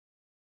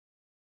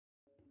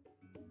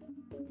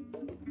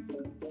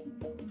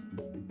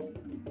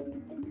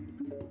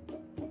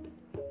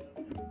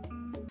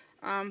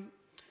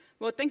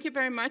Well, thank you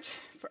very much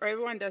for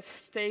everyone that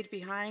stayed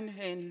behind.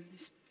 And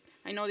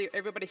I know that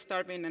everybody's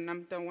starving, and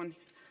I'm the one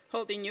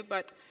holding you.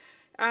 But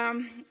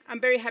I'm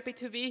very happy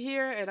to be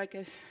here. And like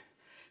as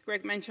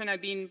Greg mentioned,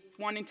 I've been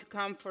wanting to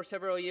come for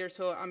several years,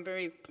 so I'm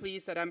very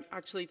pleased that I'm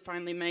actually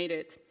finally made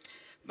it.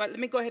 But let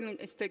me go ahead and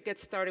get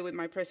started with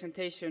my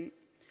presentation.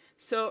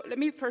 So let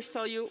me first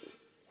tell you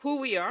who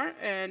we are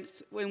and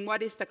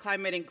what is the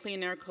Climate and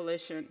Clean Air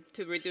Coalition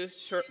to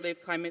reduce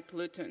short-lived climate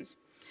pollutants.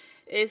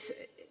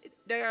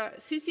 The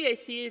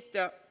CCAC is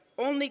the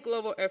only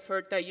global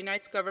effort that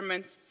unites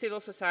governments, civil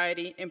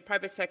society, and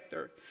private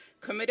sector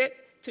committed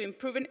to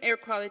improving air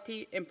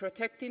quality and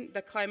protecting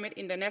the climate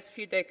in the next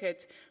few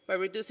decades by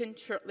reducing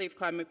short-lived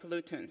climate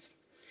pollutants.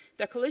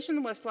 The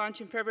coalition was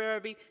launched in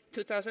February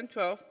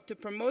 2012 to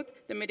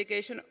promote the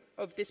mitigation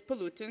of these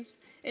pollutants,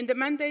 and the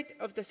mandate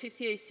of the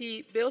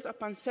CCAC builds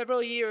upon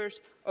several years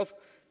of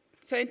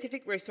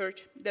scientific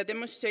research that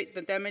demonstrate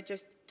the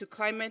damages to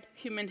climate,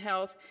 human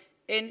health,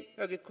 and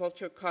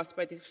agriculture caused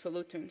by these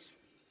pollutants.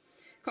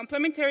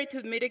 Complementary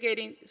to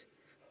mitigating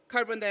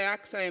carbon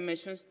dioxide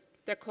emissions,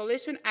 the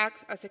coalition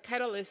acts as a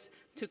catalyst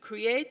to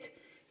create,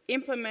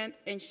 implement,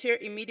 and share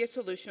immediate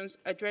solutions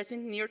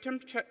addressing near-term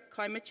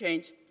climate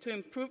change to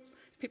improve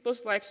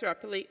people's lives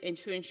rapidly and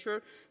to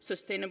ensure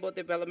sustainable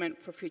development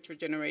for future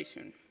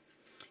generations.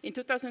 In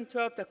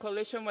 2012, the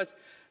coalition was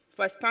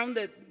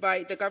founded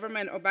by the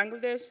government of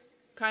Bangladesh,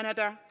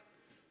 Canada,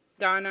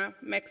 Ghana,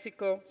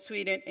 Mexico,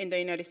 Sweden, and the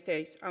United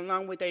States,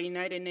 along with the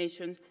United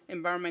Nations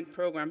Environment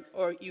Program,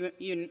 or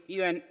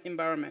UN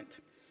Environment.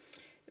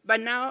 But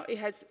now it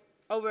has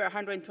over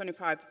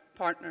 125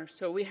 partners,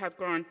 so we have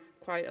grown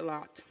quite a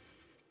lot.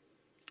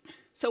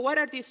 So what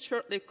are these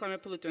short-lived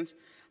climate pollutants?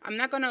 I'm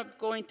not going to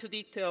go into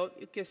detail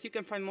because you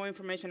can find more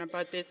information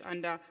about this on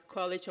the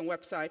coalition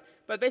website,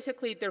 but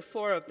basically there are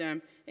 4 of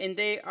them, and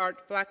they are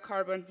black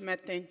carbon,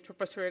 methane,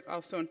 tropospheric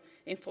ozone,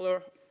 and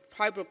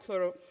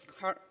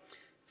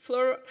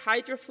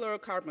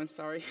hydrofluorocarbons,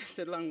 sorry, it's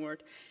a long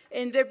word.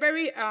 And they're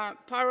very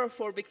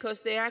powerful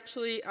because they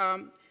actually are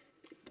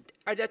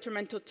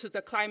detrimental to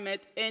the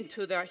climate and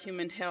to the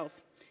human health,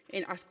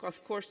 and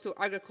of course to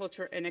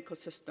agriculture and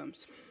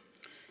ecosystems.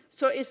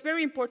 So it's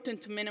very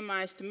important to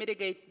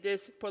mitigate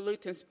these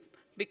pollutants,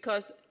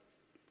 because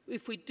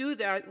if we do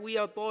that, we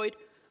avoid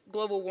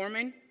global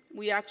warming,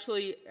 we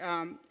actually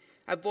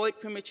avoid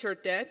premature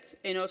deaths,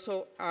 and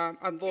also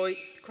avoid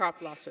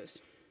crop losses.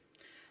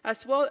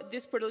 As well,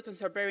 these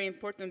pollutants are very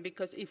important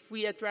because if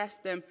we address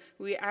them,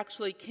 we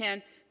actually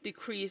can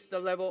decrease the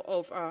level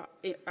of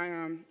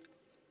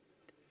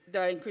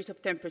the increase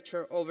of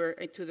temperature over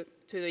to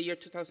the year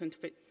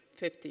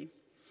 2050.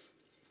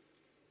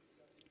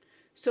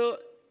 So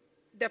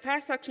the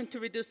fast action to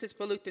reduce these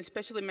pollutants,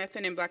 especially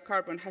methane and black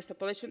carbon, has the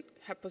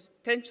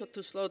potential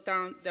to slow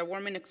down the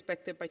warming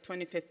expected by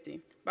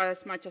 2050 by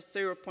as much as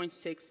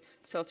 0.6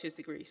 Celsius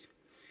degrees,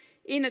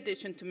 in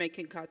addition to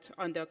making cuts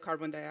on the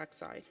carbon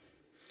dioxide.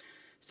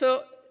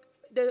 So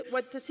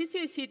what the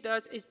CCAC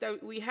does is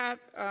that we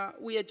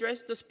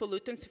address those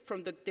pollutants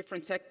from the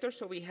different sectors.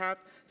 So we have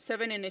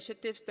 7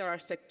 initiatives that are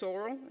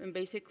sectoral and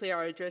basically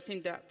are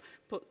addressing the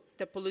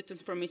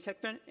pollutants from each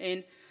sector.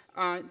 And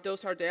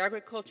those are the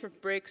agriculture,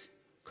 bricks,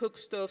 cook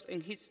stoves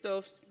and heat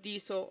stoves,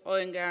 diesel,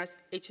 oil and gas,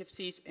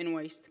 HFCs, and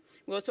waste.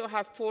 We also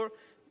have 4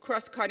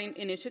 cross-cutting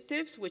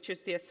initiatives, which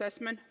is the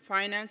assessment,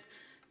 finance,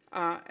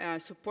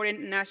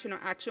 supporting national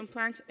action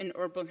plans, and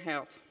urban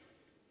health.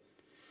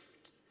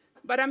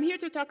 But I'm here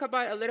to talk a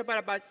little bit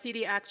about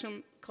city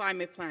action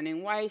climate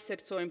planning. Why is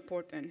it so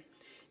important?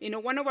 You know,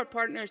 one of our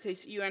partners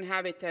is UN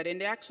Habitat,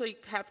 and they actually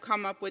have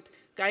come up with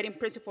guiding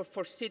principles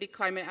for city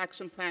climate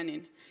action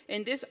planning.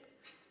 And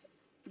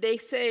they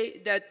say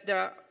that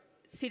the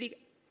city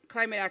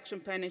climate action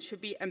planning should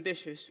be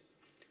ambitious.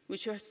 We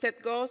should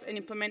set goals and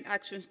implement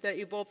actions that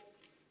evolve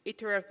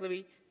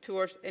iteratively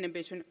towards an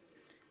ambition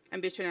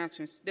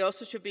actions. They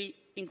also should be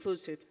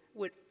inclusive,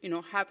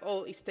 have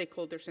all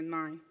stakeholders in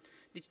mind.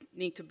 They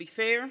need to be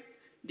fair,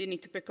 they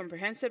need to be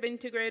comprehensive and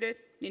integrated,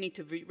 they need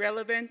to be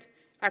relevant,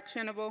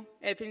 actionable,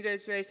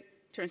 evidence-based,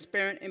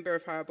 transparent, and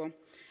verifiable.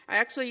 I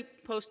actually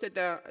posted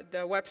the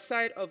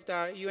website of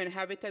the UN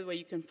Habitat where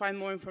you can find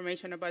more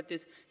information about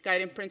these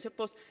guiding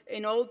principles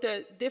and all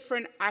the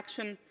different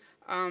action,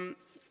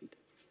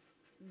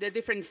 the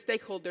different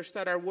stakeholders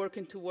that are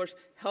working towards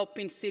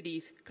helping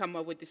cities come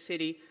up with the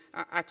city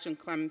action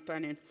climate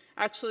planning.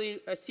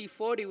 Actually,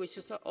 C40, which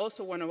is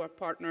also one of our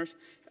partners,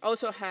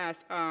 also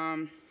has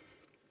a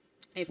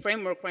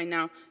framework right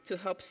now to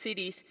help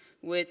cities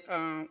with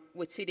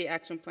city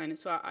action planning.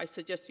 So I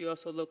suggest you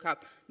also look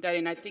up that,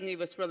 and I think it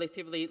was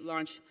relatively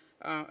launched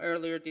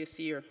earlier this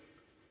year.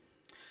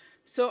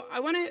 So I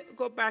want to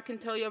go back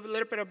and tell you a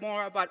little bit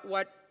more about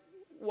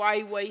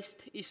why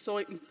waste is so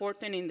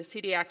important in the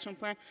city action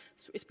plan,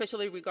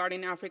 especially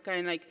regarding Africa.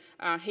 And like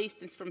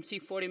Hastings from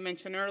C40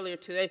 mentioned earlier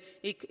today,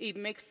 it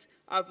makes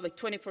up like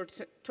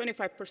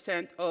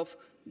 25% of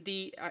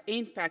the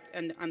impact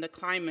on the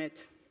climate.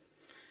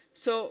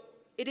 So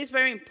it is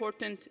very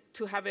important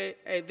to have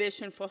a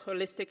vision for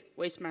holistic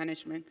waste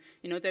management.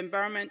 You know, the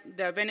environment,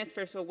 the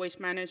benefits of waste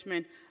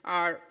management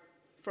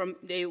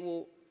they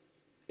will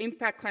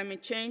impact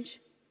climate change,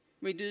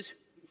 reduce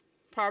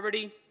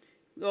poverty,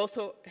 will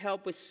also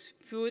help with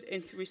food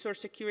and resource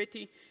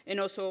security, and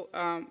also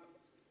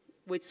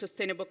with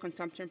sustainable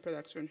consumption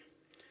production.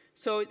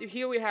 So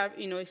here we have,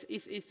 you know,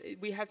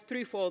 we have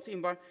threefold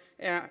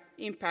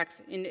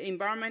impacts in the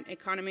environment,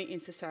 economy,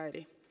 and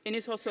society. And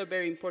it's also a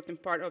very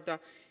important part of the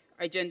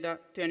Agenda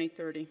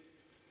 2030.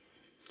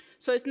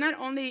 So it's not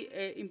only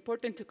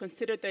important to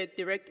consider the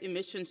direct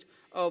emissions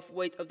of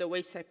the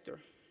waste sector.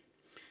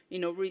 You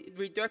know,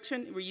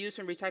 reduction, reuse,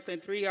 and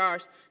recycling, 3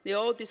 Rs, they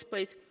all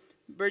displace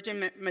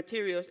virgin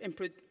materials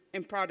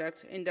and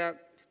products in the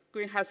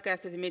greenhouse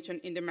gas emission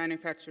in the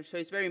manufacture. So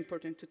it's very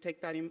important to take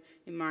that in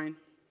mind.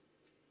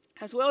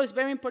 As well, it's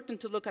very important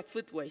to look at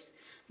food waste,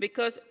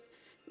 because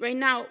right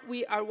now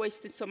we are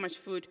wasting so much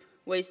food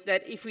waste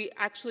that if we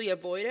actually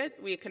avoid it,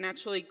 we can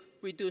actually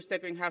reduce the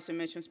greenhouse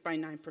emissions by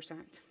 9%.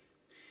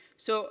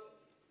 So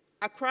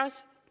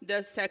across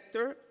the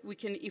sector,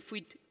 if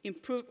we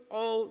improve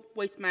all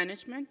waste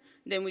management,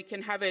 then we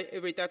can have a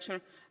reduction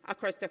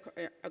across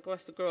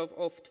the globe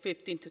of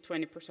 15 to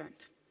 20%.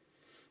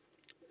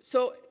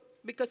 So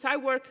because I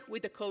work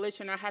with the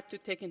coalition, I have to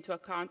take into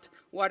account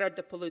what are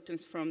the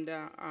pollutants from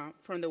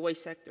the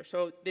waste sector.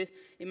 So this,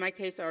 in my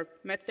case, are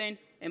methane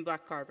and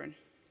black carbon.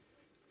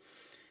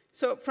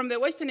 So from the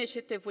waste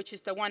initiative, which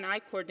is the one I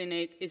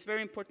coordinate, it's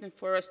very important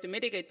for us to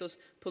mitigate those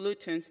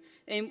pollutants.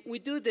 And we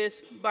do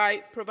this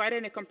by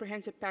providing a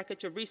comprehensive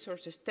package of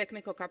resources,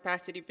 technical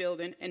capacity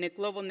building, and a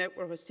global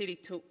network of cities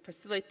to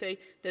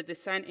facilitate the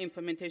design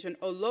implementation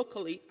of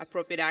locally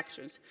appropriate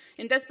actions.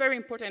 And that's very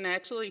important.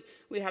 Actually,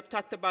 we have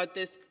talked about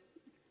this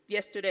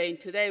yesterday and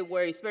today,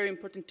 where it's very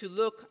important to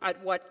look at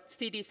what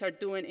cities are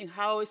doing and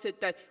how is it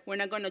that we're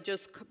not going to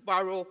just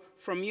borrow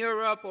from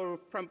Europe or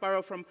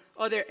borrow from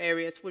other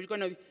areas. We're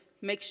going to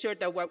make sure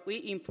that what we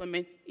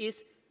implement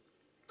is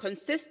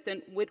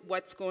consistent with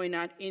what's going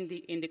on in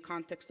the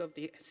context of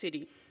the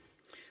city.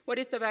 What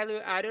is the value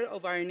added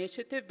of our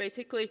initiative?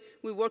 Basically,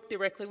 we work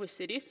directly with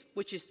cities,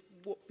 which is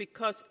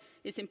because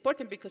it's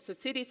important because the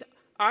cities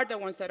are the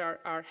ones that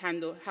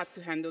have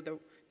to handle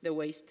the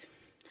waste.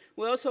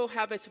 We also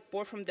have a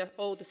support from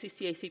all the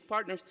CCAC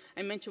partners.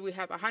 I mentioned we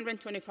have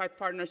 125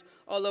 partners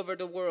all over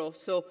the world,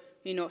 so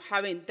you know,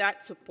 having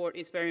that support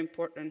is very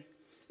important.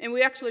 And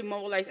we actually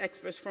mobilize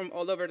experts from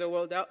all over the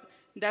world.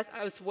 That's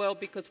as well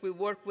because we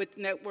work with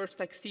networks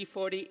like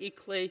C40,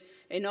 ICLEI,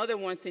 and other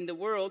ones in the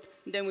world.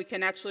 Then we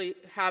can actually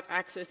have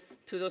access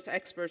to those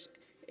experts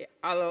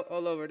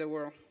all over the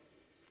world.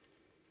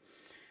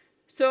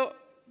 So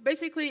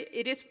basically,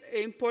 it is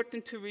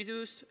important to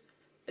reduce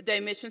the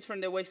emissions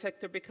from the waste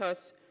sector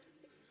because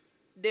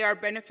there are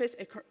benefits,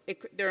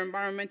 there are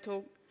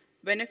environmental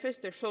benefits,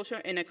 their social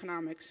and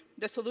economics.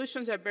 The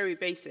solutions are very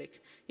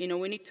basic. You know,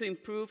 we need to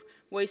improve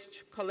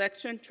waste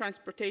collection,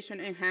 transportation,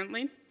 and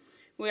handling.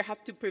 We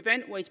have to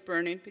prevent waste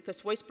burning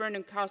because waste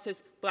burning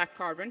causes black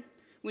carbon.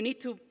 We need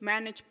to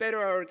manage better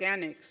our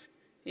organics,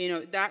 you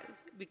know,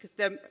 because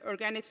the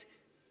organics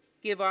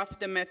give off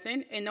the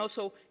methane, and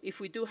also if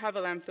we do have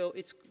a landfill,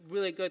 it's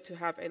really good to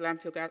have a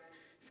landfill gas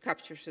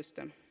capture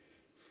system.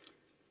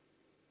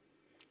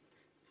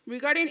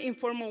 Regarding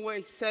informal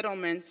waste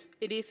settlements,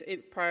 it is a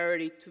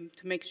priority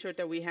to make sure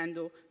that we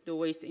handle the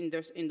waste in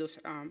those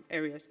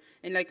areas.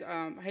 And like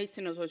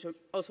Hastings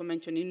also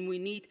mentioned, we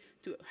need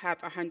to have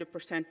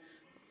 100%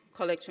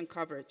 collection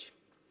coverage.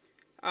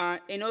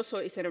 And also,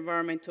 it's an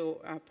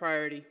environmental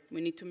priority.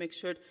 We need to make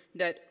sure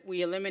that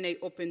we eliminate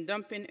open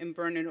dumping and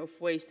burning of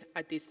waste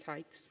at these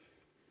sites.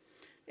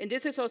 And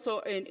this is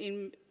also,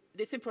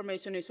 this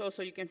information is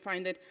also, you can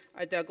find it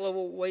at the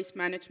Global Waste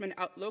Management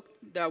Outlook,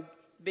 the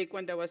big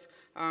one that was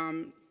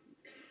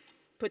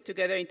put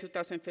together in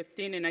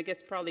 2015, and I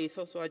guess probably it's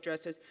also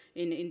addresses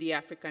in the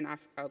African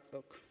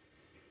Outlook.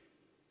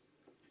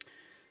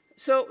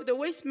 So the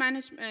waste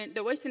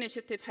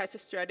initiative has a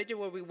strategy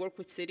where we work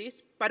with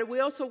cities, but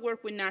we also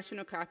work with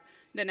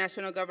the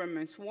national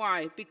governments.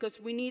 Why? Because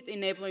we need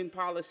enabling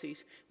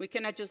policies. We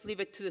cannot just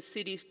leave it to the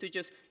cities to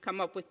just come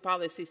up with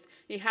policies.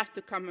 It has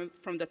to come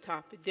from the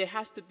top. There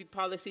has to be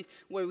policies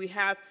where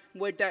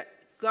the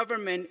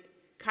government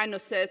kind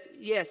of says,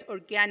 yes,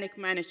 organic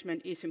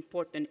management is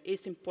important.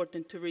 It's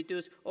important to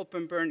reduce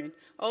open burning.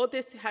 All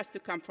this has to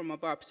come from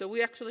above. So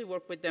we actually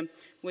work with them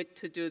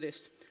to do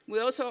this. We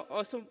also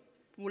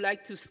would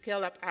like to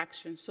scale up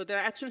actions. So the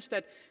actions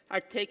that are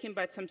taken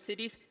by some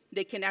cities,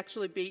 they can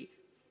actually be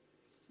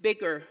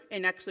bigger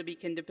and actually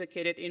can be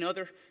duplicated in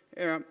other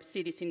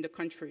cities in the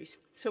countries.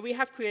 So we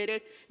have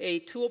created a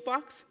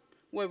toolbox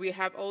where we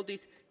have all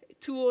these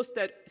tools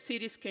that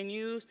cities can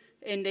use,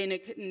 and then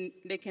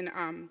they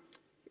can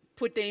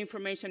put the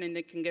information and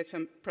they can get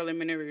some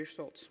preliminary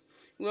results.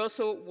 We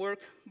also work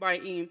by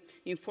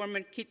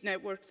informing key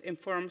networks and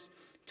forums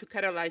to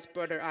catalyze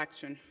broader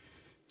action.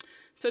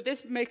 So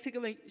this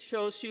basically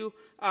shows you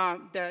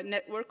the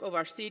network of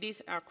our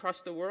cities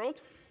across the world.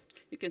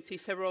 You can see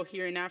several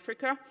here in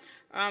Africa.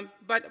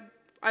 But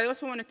I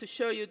also wanted to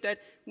show you that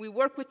we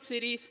work with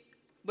cities,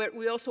 but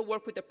we also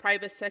work with the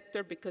private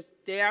sector because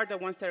they are the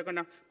ones that are going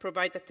to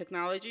provide the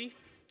technology.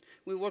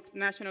 We work with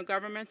national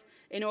governments,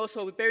 and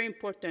also, very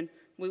important,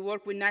 we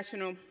work with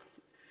national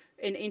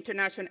and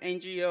international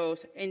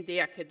NGOs and the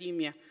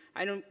academia.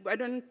 I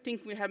don't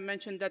think we have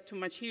mentioned that too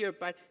much here,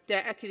 but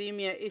the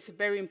academia is a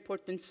very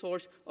important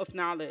source of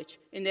knowledge,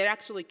 and they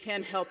actually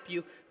can help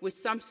you with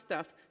some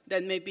stuff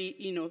that maybe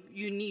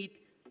you need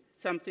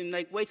something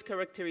like waste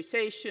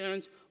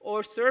characterizations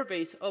or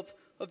surveys of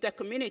the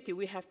community.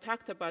 We have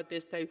talked about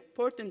this, the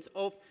importance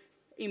of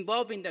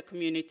involving the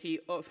community,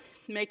 of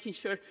making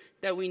sure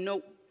that we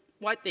know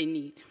what they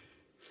need.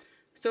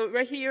 So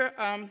right here,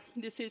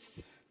 this is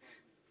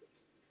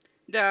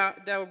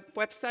the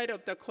website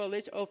of the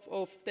College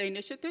of the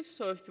Initiative,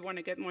 so if you want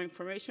to get more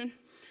information.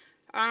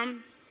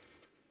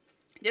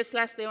 Just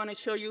lastly, I want to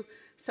show you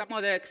some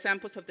of the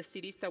examples of the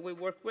cities that we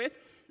work with.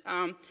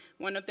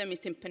 One of them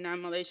is in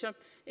Penang, Malaysia,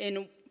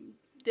 and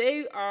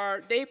they're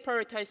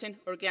prioritizing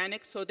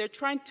organics, so they're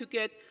trying to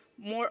get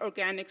more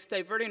organics,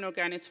 diverting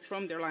organics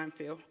from their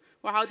landfill.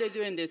 Well, how they're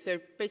doing this?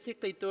 They're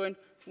basically doing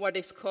what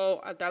is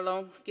called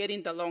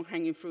getting the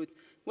long-hanging fruit.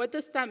 What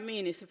does that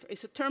mean?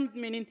 It's a term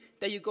meaning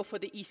that you go for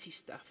the easy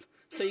stuff.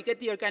 So you get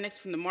the organics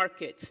from the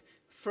market,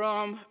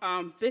 from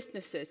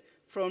businesses,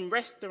 from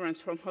restaurants,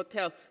 from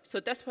hotels. So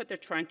that's what they're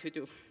trying to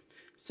do.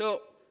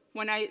 So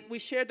when we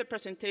share the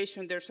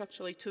presentation, there's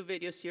actually 2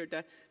 videos here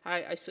that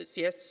I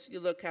suggest you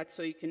look at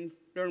so you can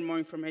learn more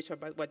information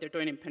about what they're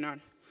doing in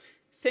Penang.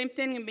 Same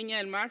thing in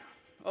Viña del Mar.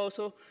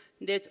 Also,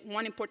 there's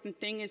one important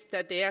thing is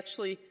that they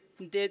actually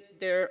did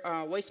their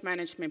waste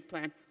management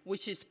plan,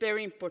 which is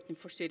very important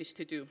for cities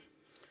to do.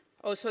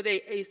 Also,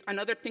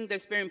 another thing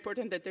that's very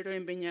important that they're doing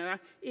in Viña del Mar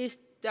is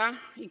the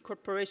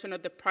incorporation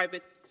of the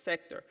private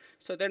sector.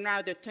 So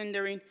they're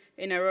tendering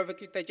an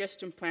aerobic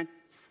digestion plant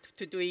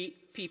to do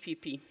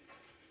PPP.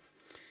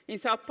 In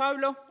Sao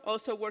Paulo,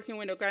 also working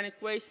with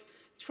organic waste,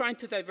 trying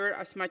to divert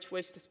as much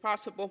waste as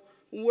possible,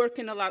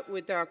 working a lot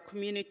with the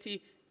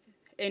community,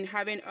 and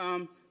having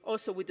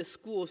also with the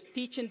schools,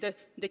 teaching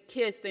the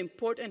kids the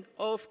importance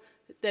of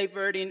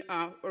diverting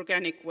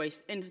organic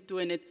waste and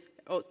doing it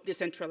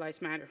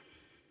decentralized manner.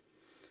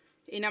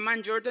 In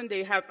Amman, Jordan,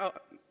 they have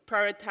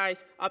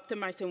prioritized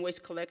optimizing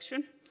waste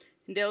collection.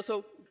 And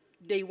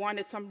they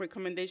wanted some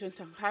recommendations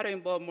on how to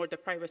involve more the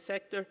private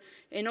sector,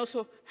 and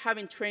also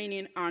having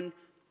training on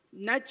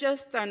not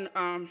just on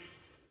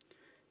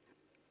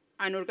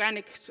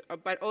organics,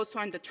 but also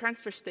on the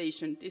transfer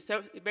station. It's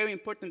very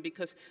important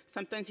because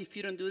sometimes if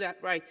you don't do that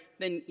right,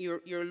 then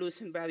you're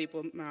losing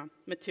valuable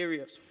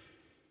materials.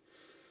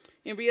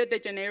 In Rio de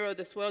Janeiro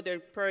as well, they're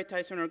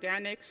prioritizing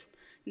organics.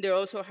 They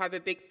also have a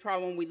big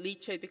problem with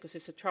leachate because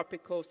it's a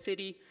tropical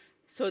city.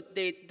 So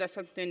that's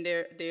something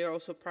they're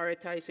also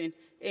prioritizing.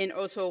 And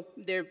also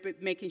they're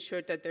making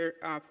sure that their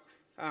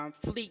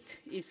fleet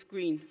is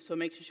green. So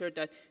making sure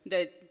that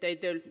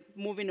they're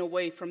moving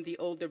away from the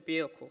older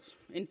vehicles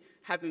and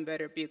having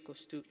better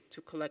vehicles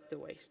to collect the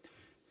waste.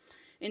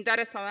 In Dar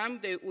es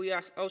Salaam, we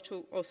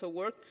also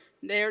work.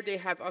 There they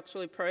have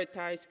actually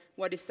prioritized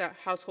what is the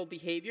household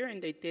behavior,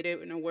 and they did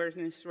it in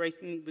awareness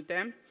raising with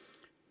them.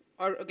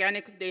 Our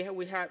organic,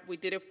 we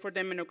did it for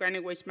them an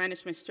organic waste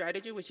management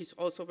strategy, which is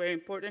also very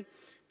important.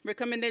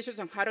 Recommendations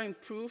on how to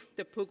improve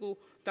the Pugu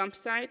dump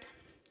site,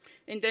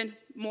 and then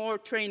more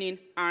training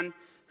on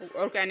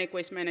organic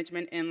waste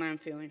management and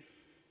landfilling.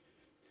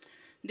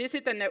 These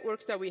are the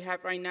networks that we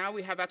have right now.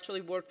 We have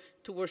actually worked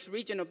towards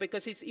regional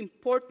because it's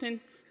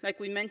important, like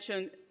we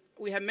mentioned,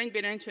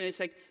 it's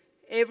like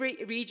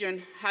every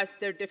region has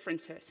their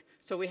differences.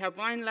 So we have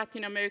one in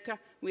Latin America,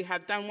 we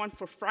have done one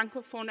for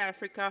Francophone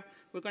Africa,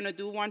 we're gonna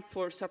do one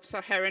for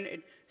Sub-Saharan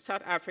in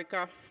South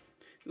Africa,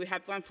 we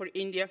have one for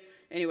India.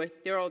 Anyway,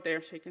 they're all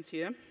there so you can see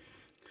them.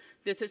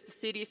 This is the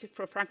cities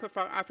for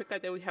Francophone Africa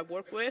that we have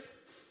worked with.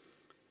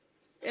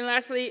 And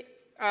lastly,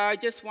 I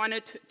just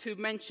wanted to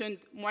mention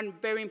one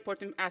very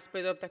important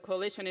aspect of the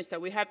coalition is that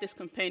we have this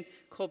campaign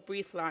called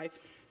Breathe Life.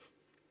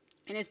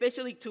 And it's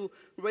basically to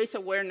raise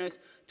awareness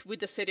with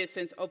the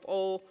citizens of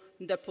all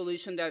the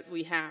pollution that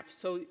we have.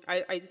 So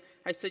I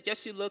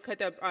suggest you look at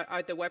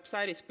the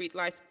website, it's Breathe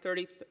Life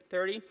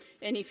 3030.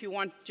 And if you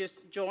want,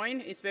 just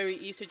join. It's very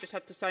easy, just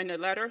have to sign a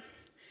letter.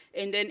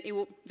 And then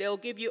they'll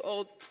give you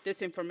all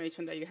this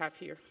information that you have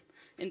here.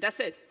 And that's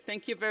it.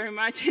 Thank you very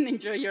much and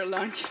enjoy your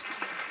lunch.